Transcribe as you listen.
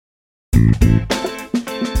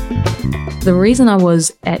The reason I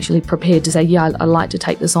was actually prepared to say, yeah, I'd like to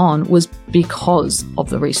take this on was because of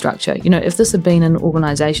the restructure. If this had been an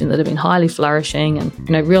organisation that had been highly flourishing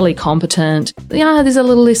and, really competent, there's a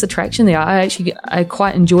little less attraction there. I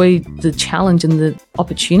quite enjoy the challenge and the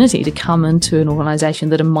opportunity to come into an organisation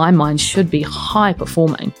that in my mind should be high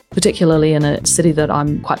performing, particularly in a city that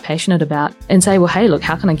I'm quite passionate about, and say, well, hey, look,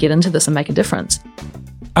 how can I get into this and make a difference?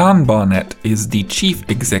 Anne Barnett is the Chief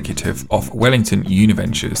Executive of Wellington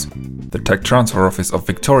Univentures, the tech transfer office of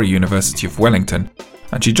Victoria University of Wellington,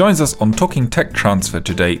 and she joins us on Talking Tech Transfer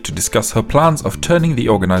today to discuss her plans of turning the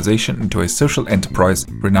organisation into a social enterprise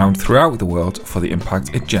renowned throughout the world for the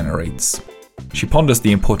impact it generates. She ponders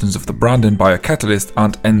the importance of the Brandon Biocatalyst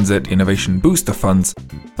and NZ Innovation Booster funds,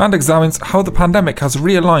 and examines how the pandemic has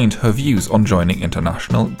realigned her views on joining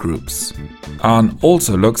international groups. Anne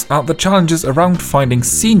also looks at the challenges around finding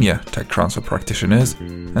senior tech transfer practitioners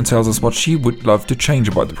and tells us what she would love to change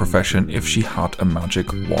about the profession if she had a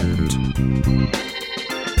magic wand.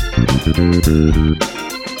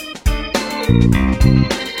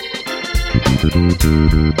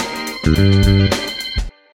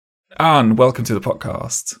 Anne, welcome to the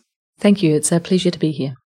podcast. Thank you. It's a pleasure to be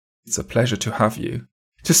here. It's a pleasure to have you.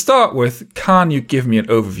 To start with, can you give me an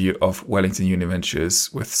overview of Wellington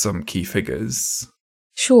Univentures with some key figures?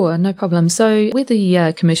 Sure, no problem. So we're the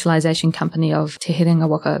commercialisation company of Te Herenga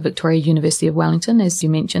Waka Victoria University of Wellington, as you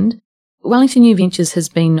mentioned. Wellington Univentures has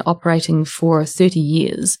been operating for 30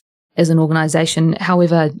 years as an organisation.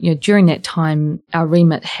 However, during that time, our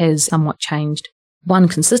remit has somewhat changed. One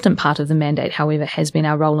consistent part of the mandate, however, has been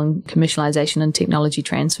our role in commercialisation and technology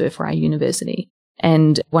transfer for our university.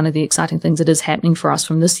 And one of the exciting things that is happening for us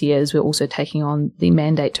from this year is we're also taking on the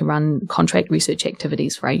mandate to run contract research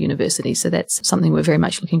activities for our university. So that's something we're very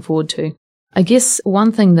much looking forward to. I guess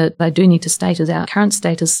one thing that I do need to state is our current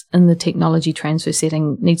status in the technology transfer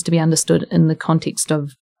setting needs to be understood in the context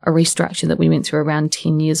of a restructure that we went through around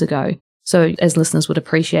 10 years ago. So as listeners would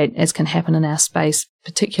appreciate, as can happen in our space,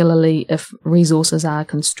 particularly if resources are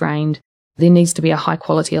constrained, there needs to be a high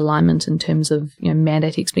quality alignment in terms of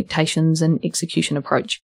mandate expectations and execution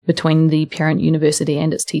approach between the parent university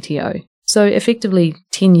and its TTO. So effectively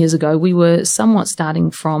 10 years ago, we were somewhat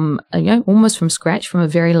starting from, almost from scratch, from a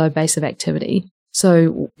very low base of activity.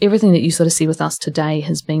 So everything that you sort of see with us today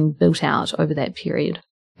has been built out over that period.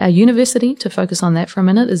 Our university, to focus on that for a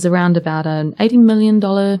minute, is around about an $80 million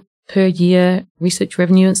per year research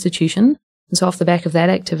revenue institution. And so off the back of that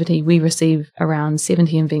activity, we receive around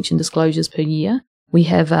 70 invention disclosures per year. We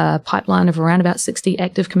have a pipeline of around about 60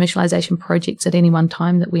 active commercialisation projects at any one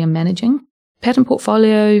time that we are managing. Patent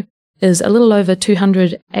portfolio is a little over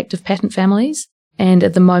 200 active patent families. And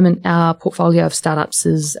at the moment, our portfolio of startups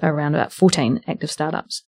is around about 14 active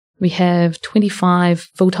startups. We have 25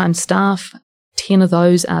 full-time staff. 10 of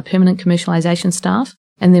those are permanent commercialisation staff.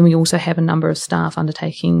 And then we also have a number of staff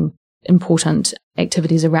undertaking important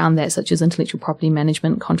activities around that, such as intellectual property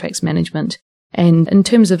management, contracts management. And in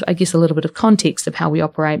terms of, I guess, a little bit of context of how we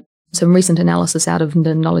operate, some recent analysis out of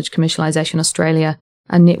the Knowledge Commercialisation Australia,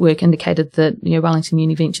 a network indicated that Wellington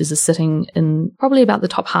Univentures is sitting in probably about the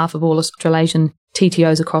top half of all Australasian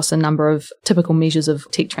TTOs across a number of typical measures of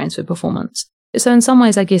tech transfer performance. So in some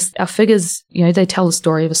ways, I guess our figures, they tell the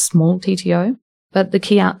story of a small TTO, but the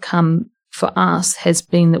key outcome for us has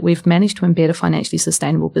been that we've managed to embed a financially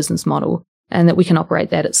sustainable business model and that we can operate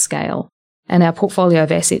that at scale. And our portfolio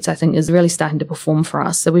of assets, I think, is really starting to perform for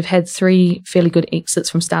us. So we've had 3 fairly good exits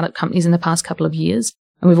from startup companies in the past couple of years.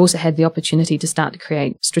 And we've also had the opportunity to start to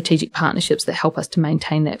create strategic partnerships that help us to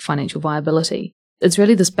maintain that financial viability. It's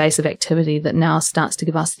really this base of activity that now starts to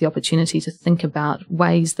give us the opportunity to think about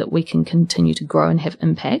ways that we can continue to grow and have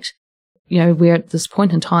impact. We're at this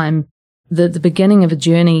point in time, the beginning of a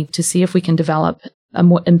journey to see if we can develop a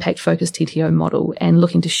more impact-focused TTO model and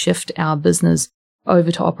looking to shift our business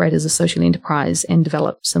over to operate as a social enterprise and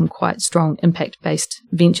develop some quite strong impact-based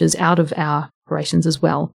ventures out of our operations as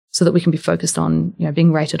well, so that we can be focused on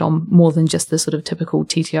being rated on more than just the sort of typical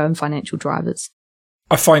TTO and financial drivers.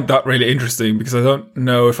 I find that really interesting because I don't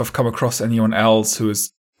know if I've come across anyone else who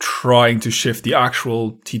is trying to shift the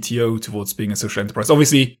actual TTO towards being a social enterprise.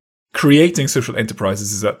 Obviously, creating social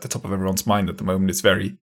enterprises is at the top of everyone's mind at the moment. It's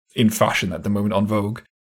very in fashion at the moment, on Vogue.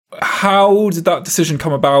 How did that decision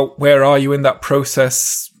come about? Where are you in that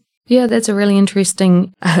process? Yeah, that's a really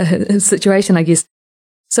interesting situation, I guess.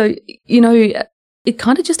 So, it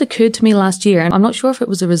kind of just occurred to me last year, and I'm not sure if it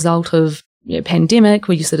was a result of pandemic,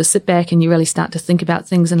 where you sort of sit back and you really start to think about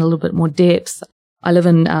things in a little bit more depth. I live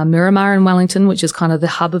in Miramar in Wellington, which is kind of the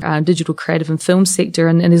hub of our digital creative and film sector,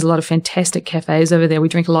 and there's a lot of fantastic cafes over there. We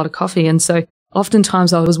drink a lot of coffee, and so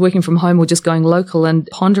oftentimes I was working from home or just going local and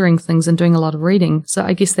pondering things and doing a lot of reading. So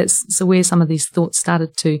I guess that's where some of these thoughts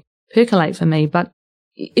started to percolate for me. But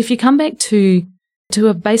if you come back to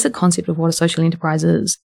a basic concept of what a social enterprise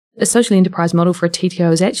is, a social enterprise model for a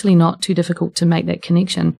TTO is actually not too difficult to make that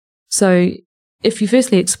connection. So if you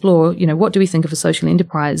firstly explore, what do we think of a social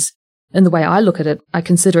enterprise? In the way I look at it, I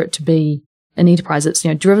consider it to be an enterprise that's,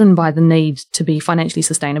 driven by the need to be financially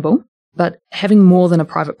sustainable, but having more than a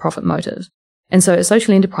private profit motive. And so a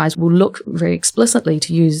social enterprise will look very explicitly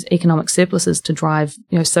to use economic surpluses to drive,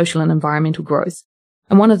 social and environmental growth.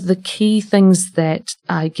 And one of the key things that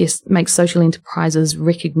I guess makes social enterprises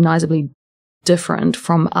recognizably different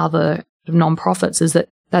from other non-profits is that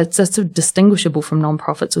they're sort of distinguishable from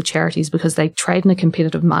non-profits or charities because they trade in a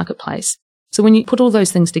competitive marketplace. So when you put all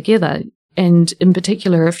those things together, and in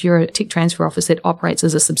particular, if you're a tech transfer office that operates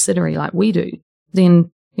as a subsidiary like we do,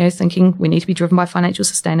 then, thinking we need to be driven by financial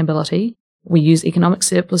sustainability, we use economic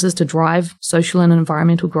surpluses to drive social and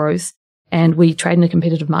environmental growth, and we trade in a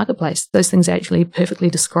competitive marketplace. Those things actually perfectly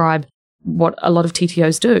describe what a lot of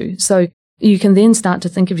TTOs do. So you can then start to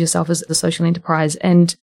think of yourself as a social enterprise.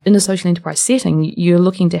 And in a social enterprise setting, you're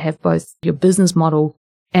looking to have both your business model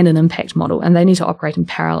and an impact model, and they need to operate in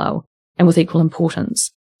parallel and with equal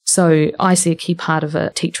importance. So I see a key part of a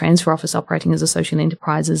tech transfer office operating as a social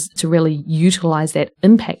enterprise is to really utilize that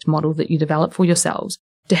impact model that you develop for yourselves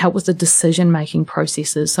to help with the decision-making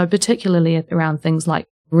processes. So particularly around things like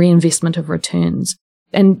reinvestment of returns.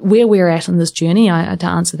 And where we're at in this journey, to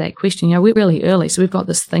answer that question, we're really early. So we've got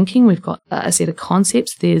this thinking, we've got a set of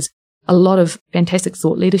concepts. There's a lot of fantastic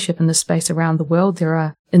thought leadership in this space around the world.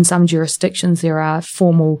 In some jurisdictions, there are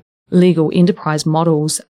formal legal enterprise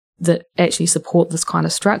models that actually support this kind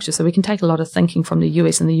of structure. So we can take a lot of thinking from the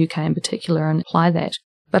US and the UK in particular and apply that.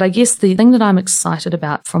 But I guess the thing that I'm excited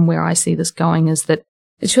about from where I see this going is that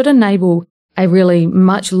it should enable a really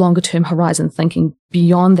much longer term horizon thinking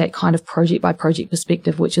beyond that kind of project by project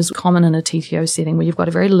perspective, which is common in a TTO setting where you've got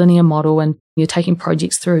a very linear model and you're taking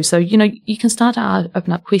projects through. So, you can start to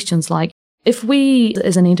open up questions like, if we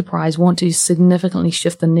as an enterprise want to significantly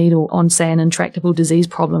shift the needle on, say, an intractable disease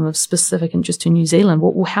problem of specific interest to New Zealand,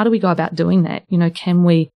 well, how do we go about doing that? Can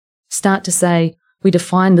we start to say, we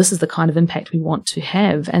define this is the kind of impact we want to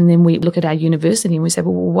have, and then we look at our university and we say,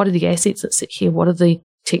 well, what are the assets that sit here? What are the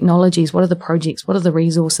technologies? What are the projects? What are the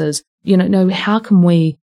resources? How can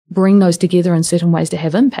we bring those together in certain ways to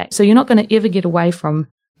have impact? So you're not going to ever get away from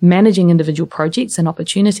managing individual projects and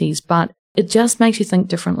opportunities, but it just makes you think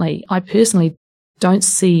differently. I personally don't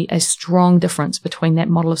see a strong difference between that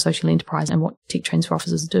model of social enterprise and what tech transfer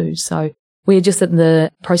offices do. So we're just at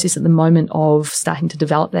the process at the moment of starting to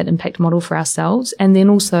develop that impact model for ourselves, and then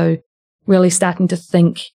also really starting to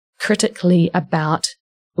think critically about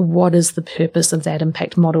what is the purpose of that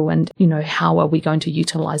impact model and, how are we going to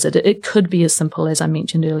utilize it? It could be as simple as I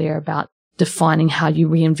mentioned earlier about defining how you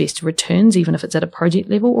reinvest returns, even if it's at a project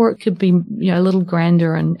level, or it could be, a little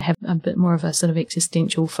grander and have a bit more of a sort of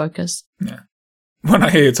existential focus. Yeah. When I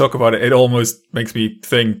hear you talk about it, it almost makes me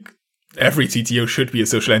think every TTO should be a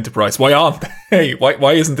social enterprise. Why aren't they?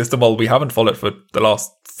 Why isn't this the model we haven't followed for the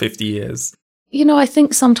last 50 years? I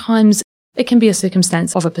think sometimes it can be a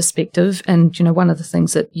circumstance of a perspective. And, one of the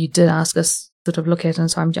things that you did ask us sort of look at, and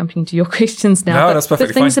so I'm jumping into your questions now. No, that's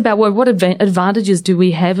perfectly fine. Things about what advantages do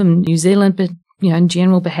we have in New Zealand, but, in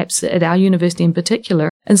general, perhaps at our university in particular.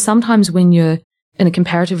 And sometimes when you're in a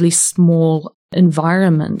comparatively small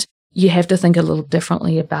environment, you have to think a little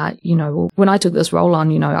differently about, when I took this role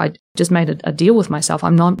on, I just made a deal with myself.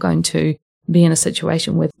 I'm not going to be in a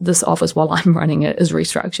situation where this office while I'm running it is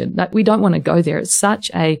restructured. Like, we don't want to go there. It's such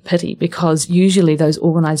a pity because usually those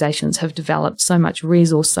organizations have developed so much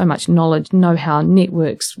resource, so much knowledge, know-how,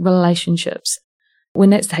 networks, relationships. When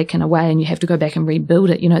that's taken away and you have to go back and rebuild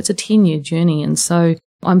it, it's a 10-year journey. And so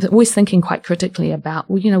I'm always thinking quite critically about,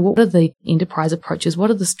 what are the enterprise approaches? What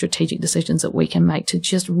are the strategic decisions that we can make to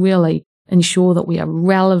just really ensure that we are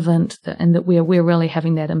relevant and that we're really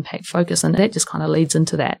having that impact focus? And that just kind of leads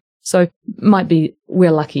into that. So might be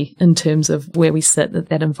we're lucky in terms of where we sit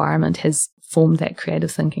that environment has formed that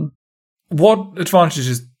creative thinking. What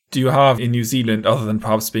advantages do you have in New Zealand other than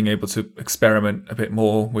perhaps being able to experiment a bit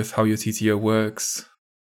more with how your TTO works?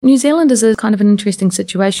 New Zealand is a kind of an interesting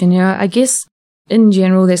situation. I guess in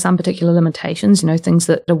general there's some particular limitations, things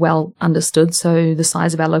that are well understood. So the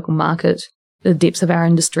size of our local market, the depths of our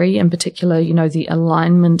industry, in particular, the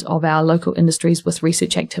alignment of our local industries with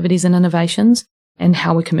research activities and innovations, and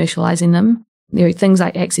how we're commercializing them. Things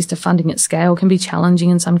like access to funding at scale can be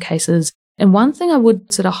challenging in some cases. And one thing I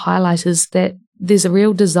would sort of highlight is that there's a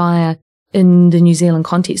real desire in the New Zealand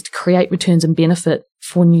context to create returns and benefit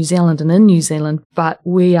for New Zealand and in New Zealand, but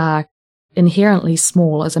we are inherently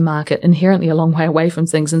small as a market, inherently a long way away from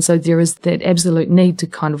things. And so there is that absolute need to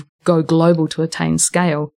kind of go global to attain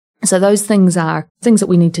scale. So those things are things that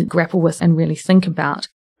we need to grapple with and really think about.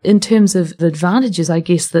 In terms of the advantages, I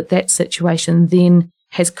guess that situation then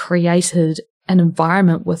has created an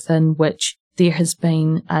environment within which there has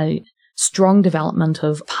been a strong development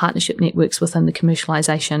of partnership networks within the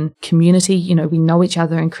commercialization community. You know, we know each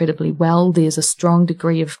other incredibly well. There's a strong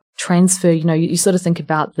degree of transfer. You know, you sort of think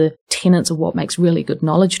about the tenets of what makes really good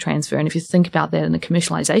knowledge transfer. And if you think about that in a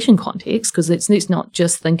commercialization context, because let's not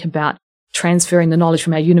just think about transferring the knowledge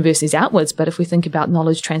from our universities outwards, but if we think about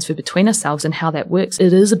knowledge transfer between ourselves and how that works,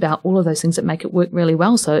 it is about all of those things that make it work really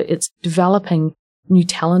well. So it's developing new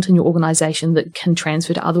talent in your organization that can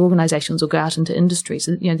transfer to other organizations or go out into industries.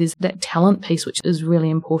 So, you know, there's that talent piece, which is really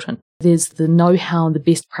important. There's the know-how and the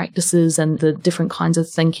best practices and the different kinds of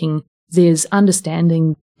thinking. There's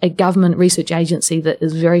understanding a government research agency that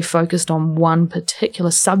is very focused on one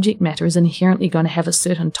particular subject matter is inherently going to have a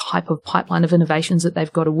certain type of pipeline of innovations that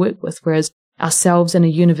they've got to work with, whereas ourselves in a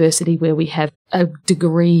university where we have a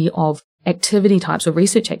degree of activity types or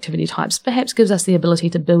research activity types perhaps gives us the ability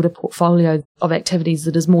to build a portfolio of activities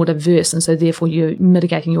that is more diverse, and so therefore you're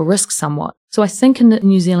mitigating your risks somewhat. So I think in the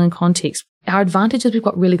New Zealand context, our advantage is we've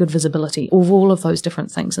got really good visibility of all of those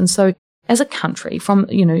different things. And so as a country, from,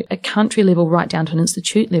 you know, a country level right down to an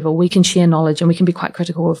institute level, we can share knowledge and we can be quite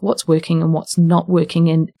critical of what's working and what's not working,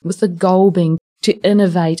 and with the goal being to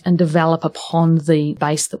innovate and develop upon the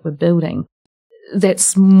base that we're building. That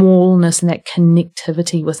smallness and that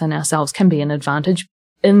connectivity within ourselves can be an advantage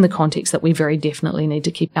in the context that we very definitely need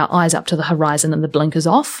to keep our eyes up to the horizon and the blinkers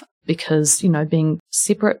off, because, you know, being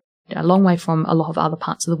separate a long way from a lot of other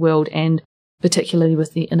parts of the world, and particularly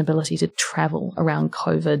with the inability to travel around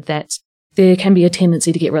COVID, that there can be a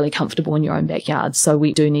tendency to get really comfortable in your own backyard. So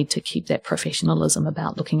we do need to keep that professionalism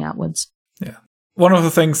about looking outwards. Yeah. One of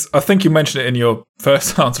the things, I think you mentioned it in your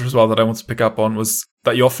first answer as well, that I want to pick up on was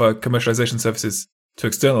that you offer commercialization services to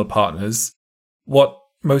external partners. What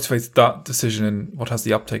motivates that decision, and what has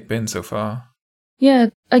the uptake been so far?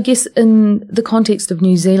 Yeah, I guess in the context of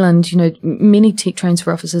New Zealand, you know, many tech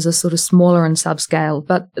transfer offices are sort of smaller and subscale,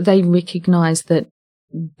 but they recognise that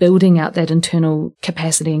building out that internal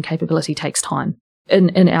capacity and capability takes time.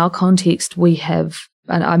 In our context, we have,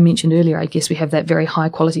 and I mentioned earlier, I guess we have that very high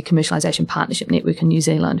quality commercialization partnership network in New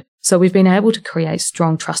Zealand. So we've been able to create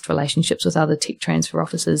strong trust relationships with other tech transfer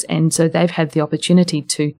offices. And so they've had the opportunity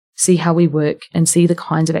to see how we work and see the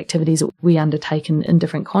kinds of activities that we undertake in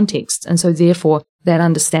different contexts. And so therefore, that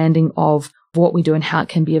understanding of what we do and how it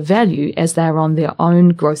can be of value as they're on their own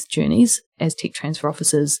growth journeys as tech transfer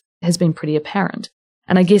offices has been pretty apparent.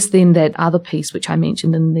 And I guess then that other piece, which I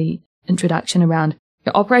mentioned in the introduction around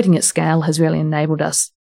operating at scale, has really enabled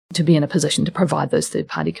us to be in a position to provide those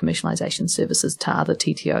third-party commercialization services to other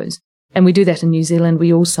TTOs. And we do that in New Zealand.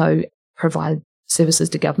 We also provide services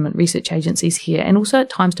to government research agencies here, and also at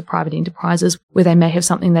times to private enterprises where they may have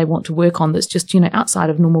something they want to work on that's just, you know, outside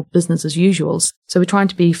of normal business as usual. So we're trying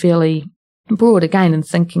to be fairly broad again in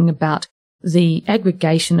thinking about the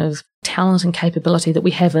aggregation of talent and capability that we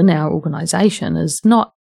have in our organisation is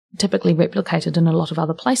not typically replicated in a lot of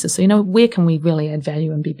other places. So, you know, where can we really add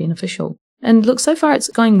value and be beneficial? And look, so far it's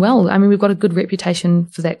going well. I mean, we've got a good reputation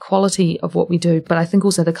for that quality of what we do, but I think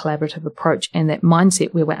also the collaborative approach and that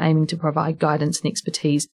mindset where we're aiming to provide guidance and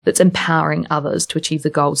expertise that's empowering others to achieve the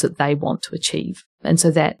goals that they want to achieve. And so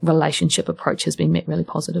that relationship approach has been met really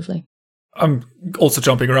positively. I'm also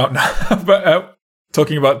jumping around now, but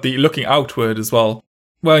talking about the looking outward as well.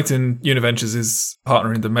 Wellington Univentures is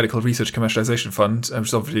partnering the Medical Research Commercialization Fund, which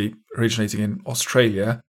is obviously originating in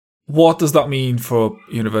Australia. What does that mean for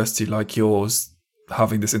a university like yours,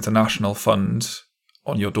 having this international fund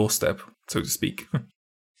on your doorstep, so to speak?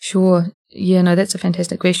 Sure. Yeah, no, that's a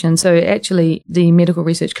fantastic question. So actually, the Medical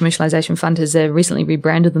Research Commercialization Fund has recently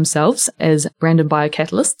rebranded themselves as Brandon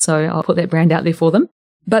Biocatalyst, so I'll put that brand out there for them.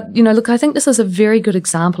 But, you know, look, I think this is a very good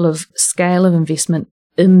example of scale of investment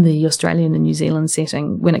in the Australian and New Zealand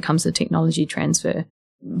setting when it comes to technology transfer.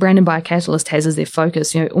 Brandon Biocatalyst has as their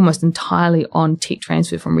focus, you know, almost entirely on tech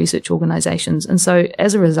transfer from research organisations. And so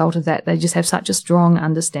as a result of that, they just have such a strong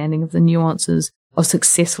understanding of the nuances of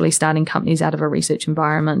successfully starting companies out of a research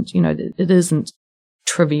environment. You know, it isn't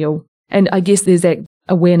trivial. And I guess there's that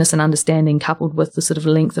awareness and understanding coupled with the sort of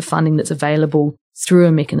length of funding that's available through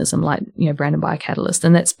a mechanism like, you know, Brandon Biocatalyst.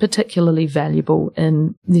 And that's particularly valuable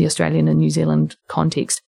in the Australian and New Zealand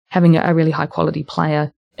context. Having a really high quality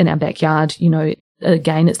player in our backyard, you know,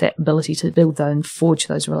 again, it's that ability to build and forge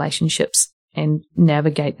those relationships and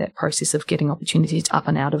navigate that process of getting opportunities up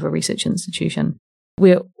and out of a research institution.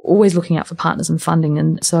 we're always looking out for partners and funding.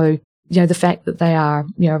 And so, the fact that they are,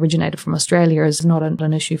 originated from Australia is not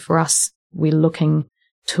an issue for us. We're looking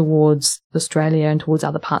towards Australia and towards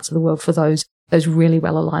other parts of the world for those really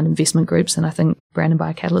well-aligned investment groups. And I think Brandon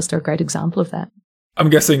Biocatalyst are a great example of that. I'm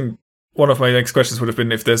guessing one of my next questions would have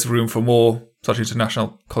been if there's room for more such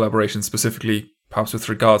international collaboration, specifically perhaps with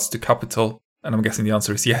regards to capital. And I'm guessing the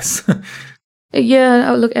answer is yes.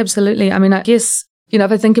 Yeah, look, absolutely. I mean, I guess,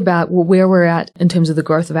 if I think about where we're at in terms of the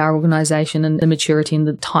growth of our organisation and the maturity and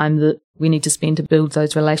the time that we need to spend to build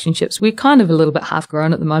those relationships, we're kind of a little bit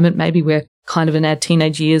half-grown at the moment. Maybe we're kind of in our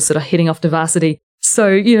teenage years, sort of heading off to varsity.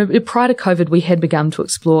 So, prior to COVID, we had begun to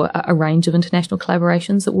explore a range of international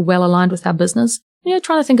collaborations that were well aligned with our business.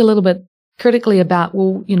 Trying to think a little bit critically about,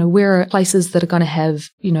 where are places that are going to have,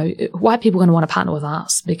 why are people going to want to partner with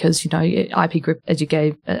us? Because, IP Group, as you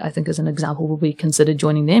gave, I think as an example, will be considered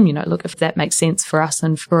joining them. Look, if that makes sense for us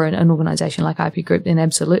and for an organisation like IP Group, then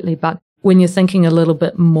absolutely. But when you're thinking a little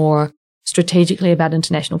bit more strategically about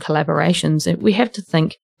international collaborations, we have to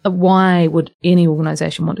think, why would any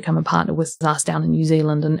organisation want to come and partner with us down in New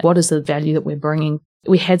Zealand, and what is the value that we're bringing?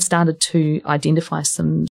 We had started to identify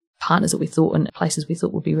some partners that we thought and places we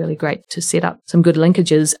thought would be really great to set up some good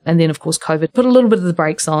linkages. And then, of course, COVID put a little bit of the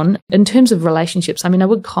brakes on. In terms of relationships, I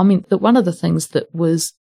would comment that one of the things that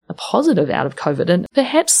was a positive out of COVID, and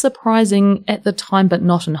perhaps surprising at the time, but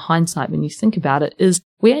not in hindsight when you think about it, is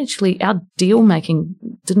our deal making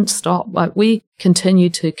didn't stop. Like, we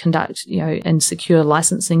continued to conduct, and secure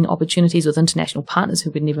licensing opportunities with international partners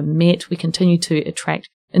who we'd never met. We continued to attract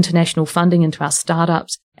international funding into our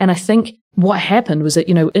startups. And I think what happened was that,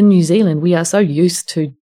 in New Zealand, we are so used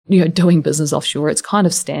to, doing business offshore. It's kind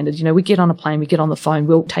of standard. We get on a plane, we get on the phone,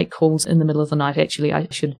 we'll take calls in the middle of the night. Actually, I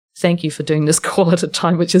should thank you for doing this call at a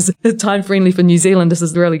time which is time friendly for New Zealand. This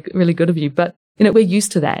is really, really good of you. But, we're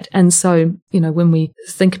used to that. And so, when we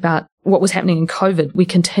think about what was happening in COVID, we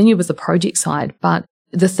continue with the project side, but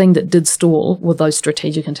the thing that did stall were those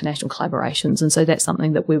strategic international collaborations. And so that's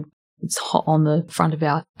something that it's hot on the front of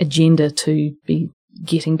our agenda to be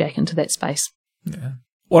getting back into that space. Yeah.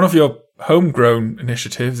 One of your homegrown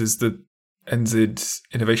initiatives is the NZ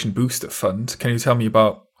Innovation Booster Fund. Can you tell me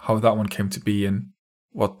about how that one came to be and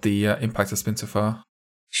what the impact has been so far?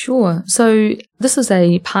 Sure. So this is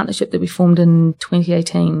a partnership that we formed in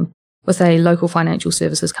 2018 with a local financial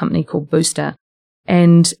services company called Booster.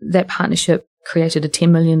 And that partnership created a $10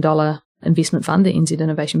 million investment fund, the NZ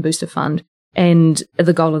Innovation Booster Fund. And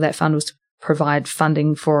the goal of that fund was to provide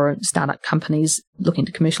funding for startup companies looking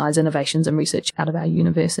to commercialise innovations and research out of our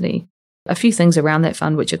university. A few things around that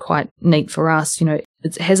fund which are quite neat for us.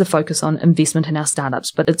 It has a focus on investment in our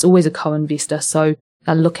startups, but it's always a co-investor. So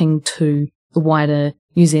they're looking to the wider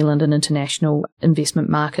New Zealand and international investment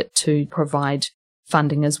market to provide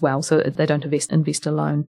funding as well. So they don't invest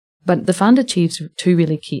alone. But the fund achieves two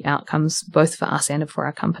really key outcomes, both for us and for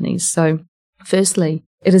our companies. So firstly,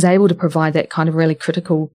 it is able to provide that kind of really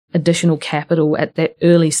critical additional capital at that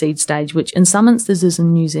early seed stage, which in some instances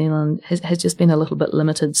in New Zealand has just been a little bit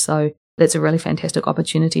limited. So that's a really fantastic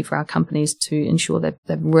opportunity for our companies to ensure that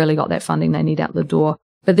they've really got that funding they need out the door.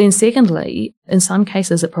 But then secondly, in some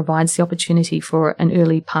cases, it provides the opportunity for an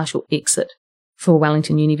early partial exit for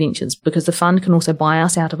Wellington Uni Ventures, because the fund can also buy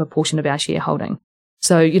us out of a portion of our shareholding.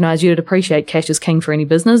 So, as you'd appreciate, cash is king for any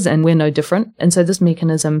business, and we're no different. And so this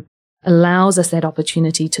mechanism allows us that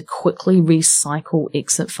opportunity to quickly recycle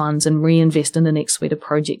exit funds and reinvest in the next suite of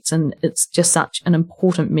projects. And it's just such an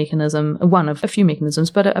important mechanism, one of a few mechanisms,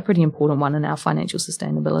 but a pretty important one in our financial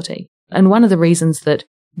sustainability. And one of the reasons that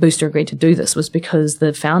Booster agreed to do this was because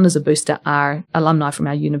the founders of Booster are alumni from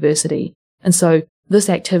our university. And so this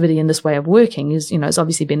activity and this way of working is, it's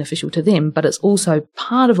obviously beneficial to them, but it's also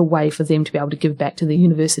part of a way for them to be able to give back to the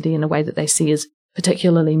university in a way that they see as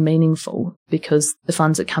particularly meaningful, because the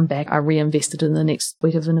funds that come back are reinvested in the next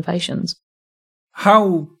suite of innovations.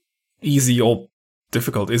 How easy or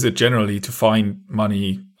difficult is it generally to find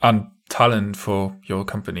money and talent for your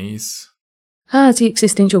companies? It's the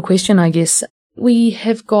existential question, I guess. We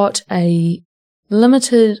have got a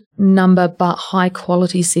limited number but high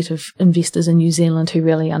quality set of investors in New Zealand who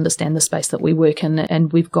really understand the space that we work in,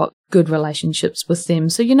 and we've got good relationships with them.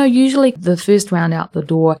 So, usually the first round out the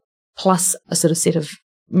door, plus a sort of set of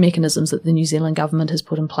mechanisms that the New Zealand government has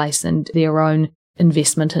put in place and their own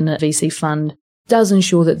investment in a VC fund, does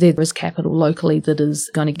ensure that there is capital locally that is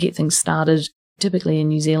going to get things started. Typically in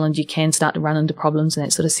New Zealand, you can start to run into problems in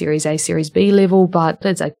that sort of Series A, Series B level, but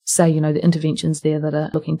as I say, the interventions there that are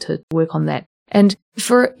looking to work on that. And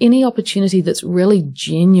for any opportunity that's really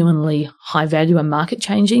genuinely high value and market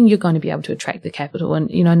changing, you're going to be able to attract the capital. And,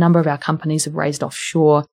 a number of our companies have raised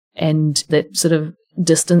offshore, and that sort of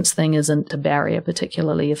distance thing isn't a barrier,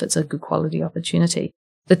 particularly if it's a good quality opportunity.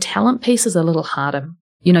 The talent piece is a little harder.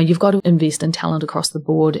 You've got to invest in talent across the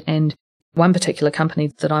board, and one particular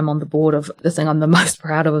company that I'm on the board of, the thing I'm the most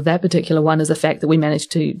proud of that particular one is the fact that we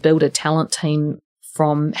managed to build a talent team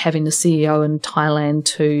from having the CEO in Thailand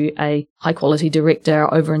to a high-quality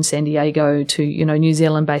director over in San Diego to, New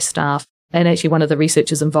Zealand-based staff. And actually one of the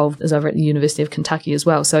researchers involved is over at the University of Kentucky as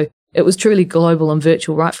well. So it was truly global and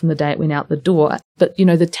virtual right from the day it went out the door. But,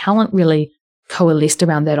 the talent really coalesced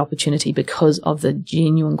around that opportunity because of the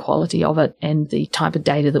genuine quality of it and the type of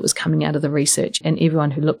data that was coming out of the research and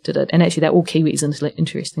everyone who looked at it. And actually they're all Kiwis,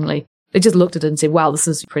 interestingly. They just looked at it and said, wow, this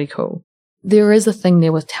is pretty cool. There is a thing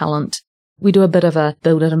there with talent. We do a bit of a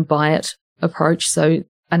build it and buy it approach. So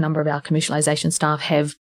a number of our commercialization staff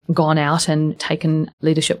have gone out and taken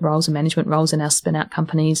leadership roles and management roles in our spin-out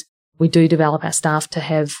companies. We do develop our staff to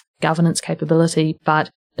have governance capability, but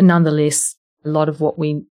nonetheless, a lot of what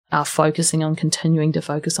we are focusing on, continuing to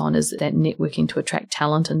focus on, is that networking to attract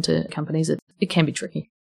talent into companies. It can be tricky.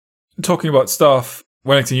 Talking about staff,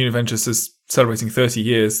 Wellington Univentures is celebrating 30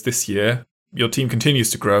 years this year. Your team continues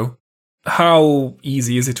to grow. How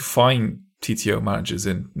easy is it to find TTO managers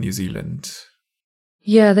in New Zealand?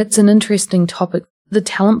 Yeah, that's an interesting topic. The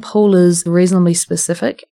talent pool is reasonably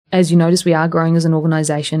specific. As you notice, we are growing as an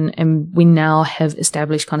organisation, and we now have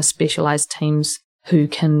established kind of specialised teams who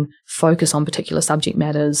can focus on particular subject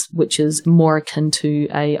matters, which is more akin to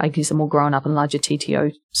a more grown up and larger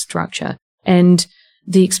TTO structure. And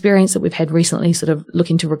the experience that we've had recently sort of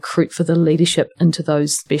looking to recruit for the leadership into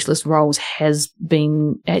those specialist roles has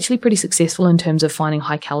been actually pretty successful in terms of finding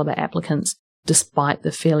high caliber applicants, despite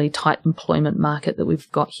the fairly tight employment market that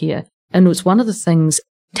we've got here. And it's one of the things,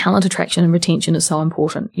 talent attraction and retention is so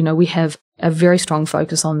important. We have a very strong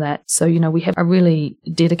focus on that. So, we have a really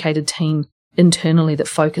dedicated team internally that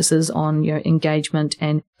focuses on engagement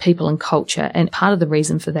and people and culture. And part of the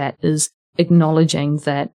reason for that is acknowledging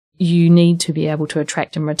that you need to be able to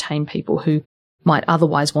attract and retain people who might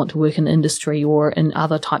otherwise want to work in industry or in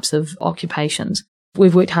other types of occupations.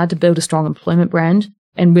 We've worked hard to build a strong employment brand.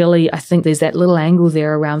 And really, I think there's that little angle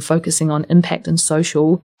there around focusing on impact and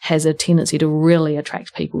social has a tendency to really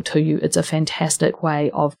attract people to you. It's a fantastic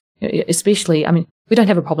way of, especially, we don't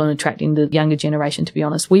have a problem attracting the younger generation, to be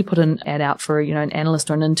honest. We put an ad out for, an analyst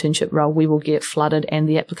or an internship role. We will get flooded, and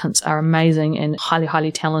the applicants are amazing and highly,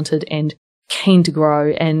 highly talented and keen to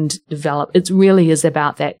grow and develop. It really is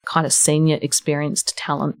about that kind of senior experienced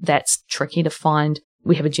talent that's tricky to find.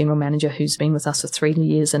 We have a general manager who's been with us for 3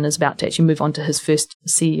 years and is about to actually move on to his first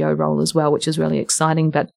CEO role as well, which is really exciting.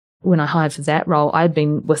 But when I hired for that role, I'd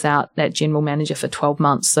been without that general manager for 12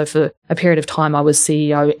 months. So for a period of time, I was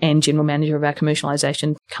CEO and general manager of our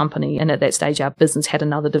commercialization company. And at that stage, our business had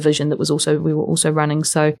another division that we were also running.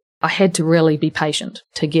 So I had to really be patient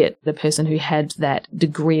to get the person who had that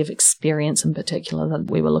degree of experience in particular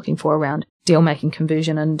that we were looking for around deal making,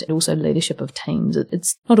 conversion, and also leadership of teams.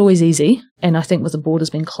 It's not always easy. And I think with the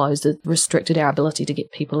borders being closed, it restricted our ability to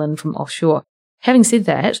get people in from offshore. Having said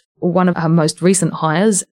that, one of our most recent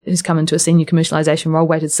hires who's come into a senior commercialization role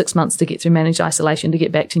waited 6 months to get through managed isolation to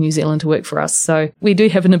get back to New Zealand to work for us. So we do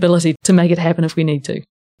have an ability to make it happen if we need to.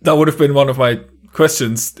 That would have been one of my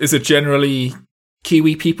questions. Is it generally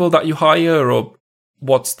Kiwi people that you hire, or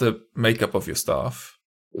what's the makeup of your staff?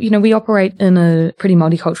 We operate in a pretty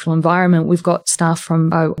multicultural environment. We've got staff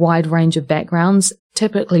from a wide range of backgrounds.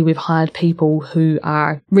 Typically, we've hired people who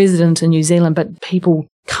are resident in New Zealand, but people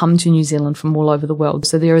come to New Zealand from all over the world.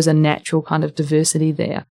 So there is a natural kind of diversity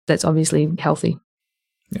there that's obviously healthy.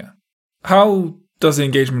 Yeah. How does the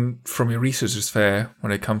engagement from your researchers fare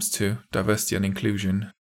when it comes to diversity and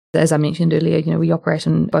inclusion? As I mentioned earlier, we operate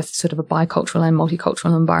in both sort of a bicultural and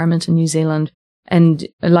multicultural environment in New Zealand. And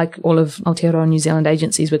like all of Aotearoa New Zealand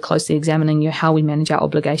agencies, we're closely examining how we manage our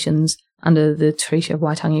obligations under the Treaty of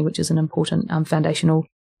Waitangi, which is an important foundational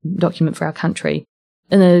document for our country.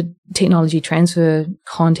 In a technology transfer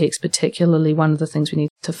context, particularly, one of the things we need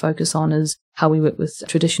to focus on is how we work with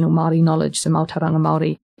traditional Māori knowledge, so Maotaranga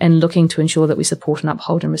Māori, and looking to ensure that we support and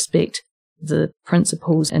uphold and respect the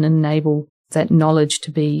principles and enable that knowledge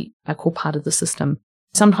to be a core part of the system.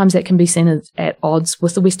 Sometimes that can be seen as at odds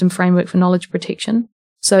with the Western framework for knowledge protection.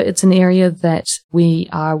 So it's an area that we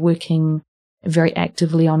are working very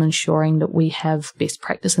actively on ensuring that we have best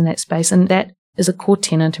practice in that space. And that is a core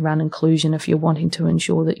tenet around inclusion if you're wanting to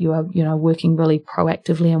ensure that you are, working really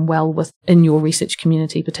proactively and well within your research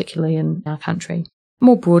community, particularly in our country.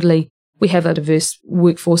 More broadly, we have a diverse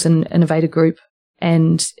workforce and innovator group.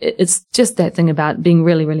 And it's just that thing about being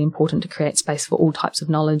really, really important to create space for all types of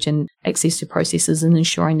knowledge and access to processes and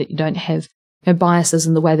ensuring that you don't have biases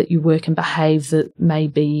in the way that you work and behave that may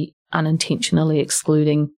be unintentionally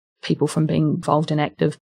excluding people from being involved and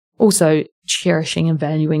active. Also cherishing and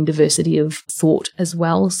valuing diversity of thought as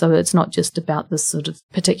well. So it's not just about the sort of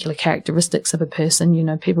particular characteristics of a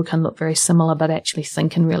person. People can look very similar but actually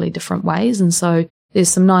think in really different ways. And so there's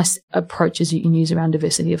some nice approaches you can use around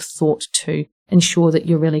diversity of thought to ensure that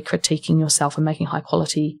you're really critiquing yourself and making high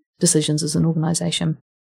quality decisions as an organisation.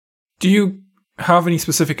 Do you have any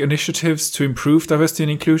specific initiatives to improve diversity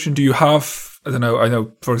and inclusion? Do you have, I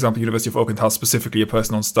know, for example, University of Auckland has specifically a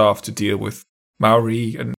person on staff to deal with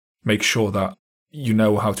Maori and make sure that you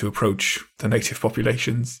know how to approach the native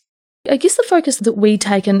populations? I guess the focus that we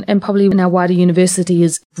take, and probably in our wider university,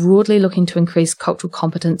 is broadly looking to increase cultural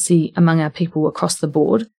competency among our people across the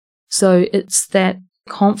board. So it's that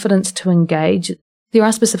confidence to engage. There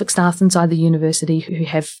are specific staff inside the university who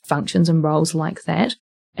have functions and roles like that,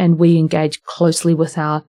 and we engage closely with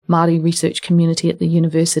our Māori research community at the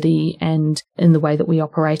university and in the way that we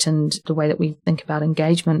operate and the way that we think about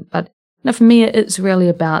engagement. But for me, it's really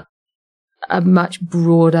about a much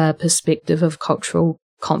broader perspective of cultural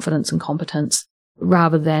confidence and competence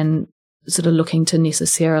rather than sort of looking to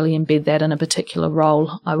necessarily embed that in a particular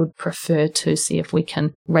role. I would prefer to see if we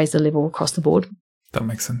can raise the level across the board. That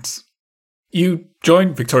makes sense. You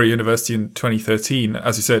joined Victoria University in 2013.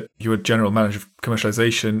 As you said, you were General Manager of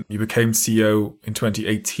Commercialization. You became CEO in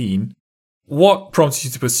 2018. What prompted you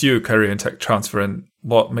to pursue a career in tech transfer, and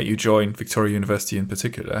what made you join Victoria University in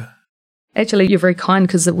particular? Actually, you're very kind,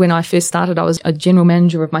 because when I first started, I was a general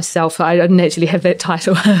manager of myself. I didn't actually have that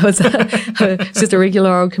title. I was just a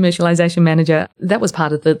regular old commercialization manager. That was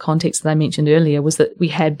part of the context that I mentioned earlier, was that we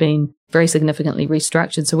had been very significantly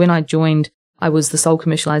restructured. So when I joined, I was the sole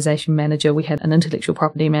commercialization manager. We had an intellectual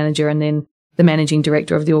property manager, and then the managing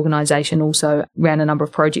director of the organisation also ran a number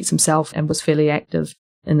of projects himself and was fairly active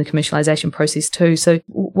in the commercialization process too. So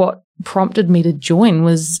what prompted me to join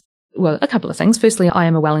was, well, a couple of things. Firstly, I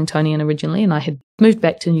am a Wellingtonian originally, and I had moved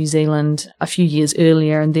back to New Zealand a few years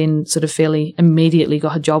earlier, and then sort of fairly immediately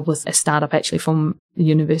got a job with a startup actually from the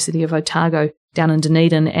University of Otago down in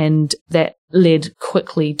Dunedin, and that led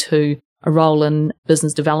quickly to a role in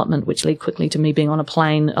business development, which led quickly to me being on a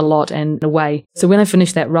plane a lot and away. So when I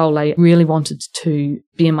finished that role, I really wanted to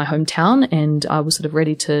be in my hometown, and I was sort of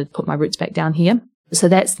ready to put my roots back down here. So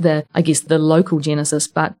that's the local genesis.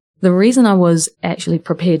 But the reason I was actually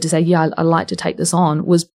prepared to say, yeah, I'd like to take this on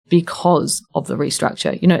was because of the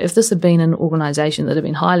restructure. If this had been an organisation that had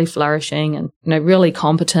been highly flourishing and, really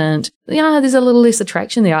competent, there's a little less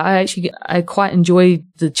attraction there. I quite enjoy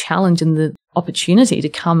the challenge and the opportunity to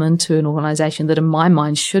come into an organisation that in my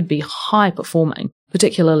mind should be high performing,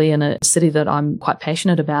 particularly in a city that I'm quite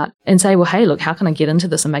passionate about, and say, well, hey, look, how can I get into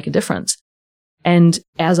this and make a difference? And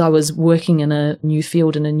as I was working in a new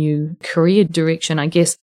field and a new career direction, I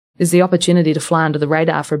guess there's the opportunity to fly under the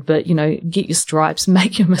radar for a bit, get your stripes,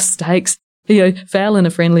 make your mistakes, fail in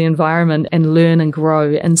a friendly environment and learn and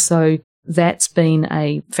grow. And so that's been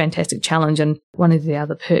a fantastic challenge. And one of the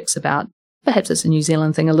other perks about, perhaps it's a New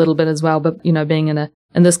Zealand thing a little bit as well, but, being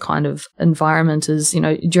in this kind of environment is,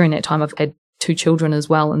 during that time I've had 2 children as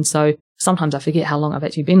well. And so sometimes I forget how long I've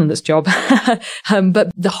actually been in this job.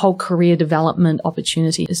 But the whole career development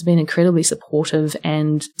opportunity has been incredibly supportive.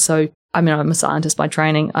 And so, I'm a scientist by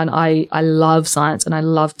training, and I love science and I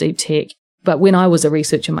love deep tech. But when I was a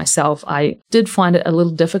researcher myself, I did find it a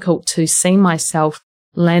little difficult to see myself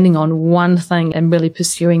landing on one thing and really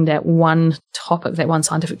pursuing that one topic, that one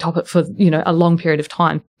scientific topic for, a long period of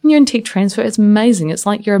time. When you're in tech transfer, it's amazing. It's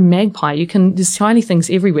like you're a magpie. there's shiny things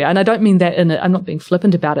everywhere. And I don't mean that I'm not being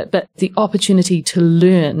flippant about it, but the opportunity to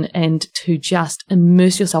learn and to just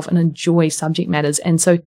immerse yourself and enjoy subject matters. And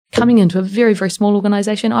so coming into a very, very small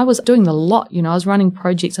organisation, I was doing the lot. I was running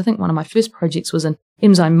projects. I think one of my first projects was in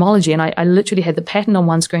enzymology, and I literally had the pattern on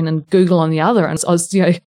one screen and Google on the other. And I was,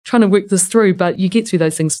 trying to work this through, but you get through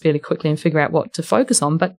those things fairly quickly and figure out what to focus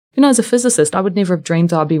on. But, as a physicist, I would never have dreamed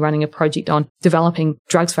that I'd be running a project on developing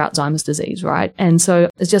drugs for Alzheimer's disease, right? And so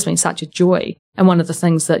it's just been such a joy. And one of the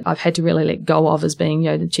things that I've had to really let go of as being,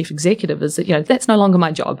 the chief executive is that, that's no longer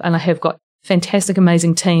my job. And I have got fantastic,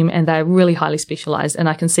 amazing team, and they're really highly specialized. And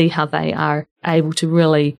I can see how they are able to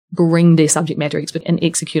really bring their subject matter expert and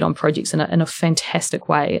execute on projects in a fantastic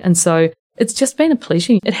way. And so it's just been a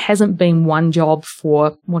pleasure. It hasn't been one job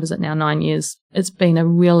for, 9 years. It's been a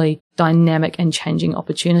really dynamic and changing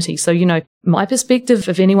opportunity. So, my perspective,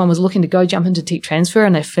 if anyone was looking to go jump into tech transfer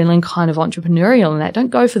and they're feeling kind of entrepreneurial and that, don't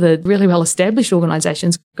go for the really well-established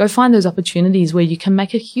organizations. Go find those opportunities where you can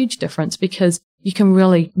make a huge difference, because you can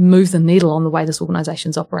really move the needle on the way this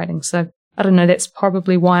organization's operating. So I don't know, that's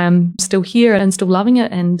probably why I'm still here and still loving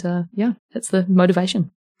it. And that's the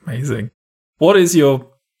motivation. Amazing. What is your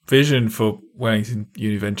vision for Wellington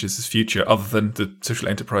Univentures' future other than the social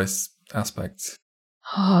enterprise aspect?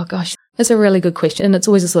 Oh, gosh, that's a really good question. And it's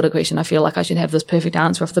always the sort of question I feel like I should have this perfect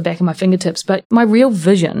answer off the back of my fingertips. But my real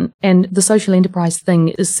vision, and the social enterprise thing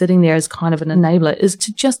is sitting there as kind of an enabler, is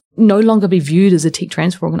to just no longer be viewed as a tech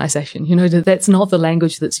transfer organisation. That's not the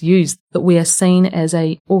language that's used, that we are seen as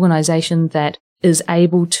a organisation that is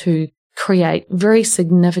able to create very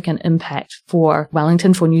significant impact for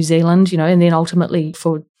Wellington, for New Zealand, and then ultimately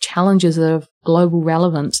for challenges that are of global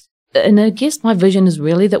relevance. And I guess my vision is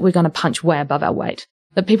really that we're going to punch way above our weight.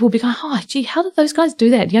 That people will be going, oh, gee, how did those guys do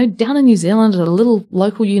that? Down in New Zealand at a little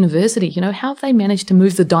local university, how have they managed to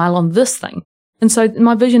move the dial on this thing? And so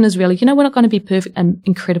my vision is really, we're not going to be perfect and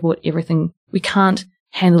incredible at everything. We can't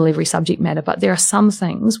handle every subject matter, but there are some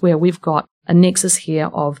things where we've got a nexus here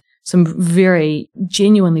of some very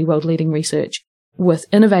genuinely world-leading research with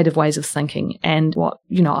innovative ways of thinking. And what,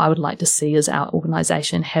 I would like to see is our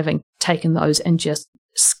organisation having taken those and just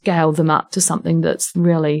scaled them up to something that's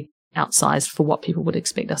really outsized for what people would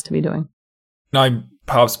expect us to be doing. I'm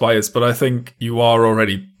perhaps biased, but I think you are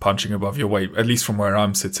already punching above your weight, at least from where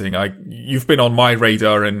I'm sitting. You've been on my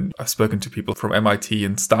radar, and I've spoken to people from MIT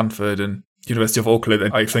and Stanford and University of Auckland,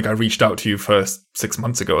 and I think I reached out to you first 6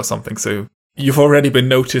 months ago or something. So you've already been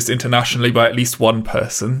noticed internationally by at least one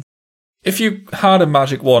person. If you had a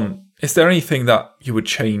magic wand, is there anything that you would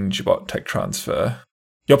change about tech transfer?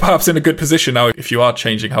 You're perhaps in a good position now if you are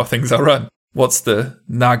changing how things are run. What's the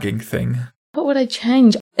nagging thing? What would I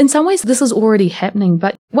change? In some ways, this is already happening,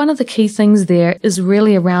 but one of the key things there is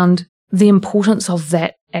really around the importance of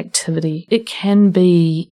that activity. It can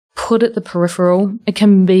be put at the peripheral. It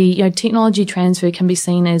can be, technology transfer can be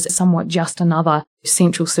seen as somewhat just another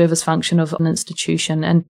central service function of an institution.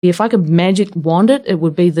 And if I could magic wand it, it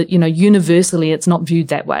would be that, universally it's not viewed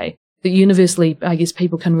that way. That universally, I guess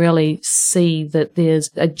people can really see that there's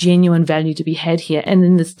a genuine value to be had here. And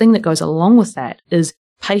then the thing that goes along with that is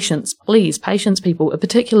patience. Please, patience, people,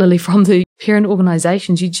 particularly from the parent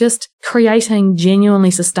organisations. You're just creating genuinely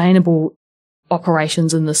sustainable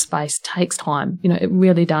operations in this space takes time. It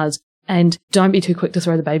really does. And don't be too quick to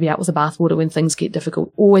throw the baby out with the bathwater when things get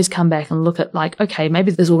difficult. Always come back and look at okay, maybe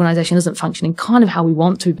this organisation isn't functioning kind of how we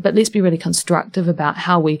want to, but let's be really constructive about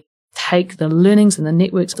how we take the learnings and the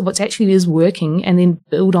networks, what actually is working, and then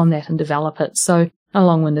build on that and develop it. So a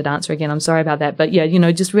long-winded answer again, I'm sorry about that. But yeah,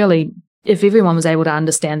 just really, if everyone was able to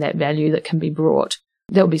understand that value that can be brought,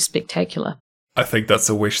 that would be spectacular. I think that's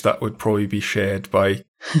a wish that would probably be shared by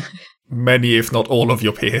many, if not all of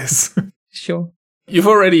your peers. Sure. You've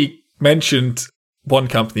already mentioned one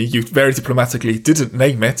company. You very diplomatically didn't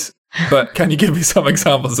name it, but can you give me some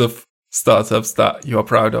examples of startups that you are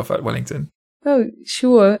proud of at Wellington? Oh,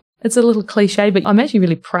 sure. It's a little cliche, but I'm actually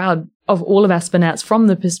really proud of all of our spin-outs from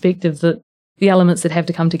the perspective that the elements that have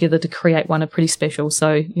to come together to create one are pretty special.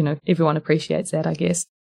 So, everyone appreciates that, I guess.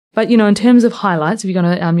 But, in terms of highlights, if you're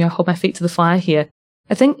going to hold my feet to the fire here,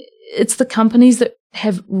 I think it's the companies that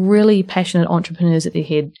have really passionate entrepreneurs at their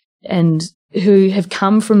head and who have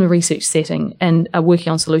come from the research setting and are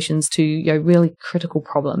working on solutions to really critical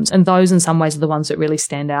problems. And those in some ways are the ones that really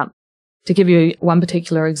stand out. To give you one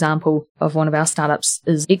particular example of one of our startups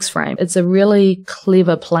is X-Frame. It's a really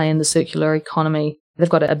clever play in the circular economy. They've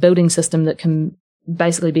got a building system that can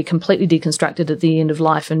basically be completely deconstructed at the end of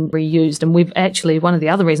life and reused. And we've actually, one of the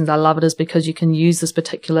other reasons I love it is because you can use this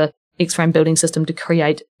particular X-Frame building system to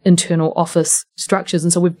create internal office structures.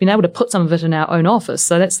 And so we've been able to put some of it in our own office.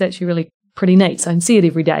 So that's actually really pretty neat. So I can see it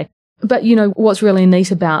every day. But, what's really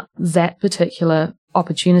neat about that particular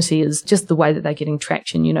opportunity is just the way that they're getting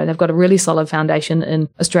traction. They've got a really solid foundation in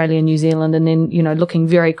Australia and New Zealand and then, looking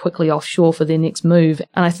very quickly offshore for their next move.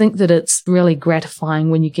 And I think that it's really gratifying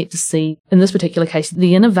when you get to see, in this particular case,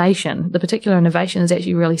 the particular innovation is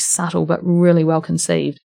actually really subtle but really well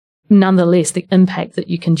conceived. Nonetheless, the impact that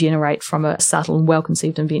you can generate from a subtle and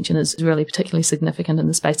well-conceived invention is really particularly significant in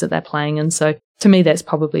the space that they're playing in. So to me, that's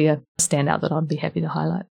probably a standout that I'd be happy to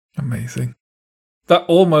highlight. Amazing. That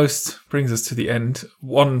almost brings us to the end.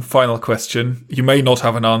 One final question. You may not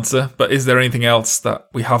have an answer, but is there anything else that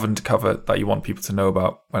we haven't covered that you want people to know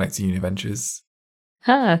about Wellington Univentures?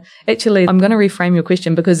 Actually, I'm going to reframe your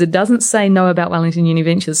question because it doesn't say no about Wellington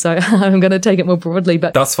Univentures, so I'm going to take it more broadly.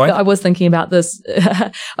 But that's fine. I was thinking about this.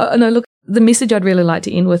 No, look, the message I'd really like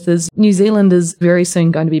to end with is New Zealand is very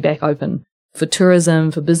soon going to be back open for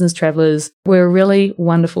tourism, for business travellers. We're a really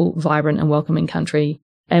wonderful, vibrant and welcoming country.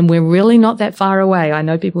 And we're really not that far away. I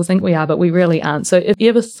know people think we are, but we really aren't. So if you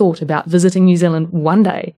ever thought about visiting New Zealand one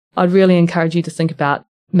day, I'd really encourage you to think about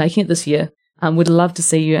making it this year. Would love to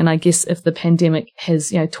see you. And I guess if the pandemic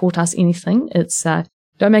has, taught us anything, it's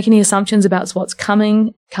don't make any assumptions about what's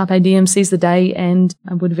coming. Carpe diem, seize the day, and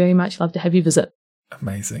I would very much love to have you visit.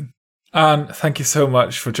 Amazing. Anne, thank you so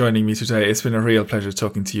much for joining me today. It's been a real pleasure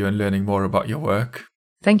talking to you and learning more about your work.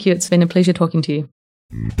 Thank you. It's been a pleasure talking to you.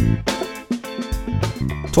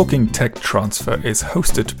 Talking Tech Transfer is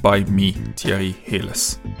hosted by me, Thierry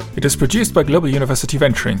Heles. It is produced by Global University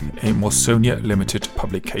Venturing, a Mawsonia Limited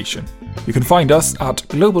publication. You can find us at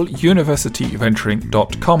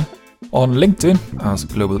globaluniversityventuring.com, on LinkedIn as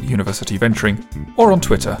Global University Venturing, or on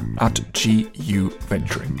Twitter at GU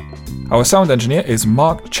Venturing. Our sound engineer is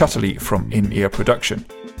Mark Chatterley from In-Ear Production.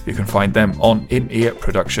 You can find them on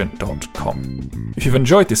inearproduction.com. If you've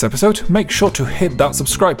enjoyed this episode, make sure to hit that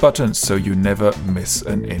subscribe button so you never miss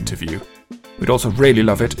an interview. We'd also really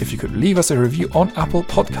love it if you could leave us a review on Apple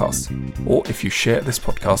Podcasts, or if you share this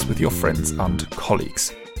podcast with your friends and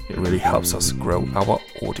colleagues. It really helps us grow our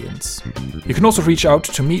audience. You can also reach out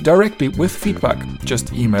to me directly with feedback.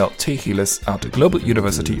 Just email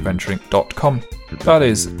theheles@globaluniversityventuring.com. That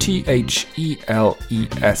is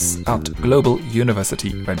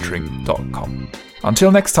THELES@globaluniversityventuring.com.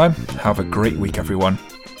 Until next time, have a great week, everyone.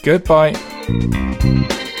 Goodbye.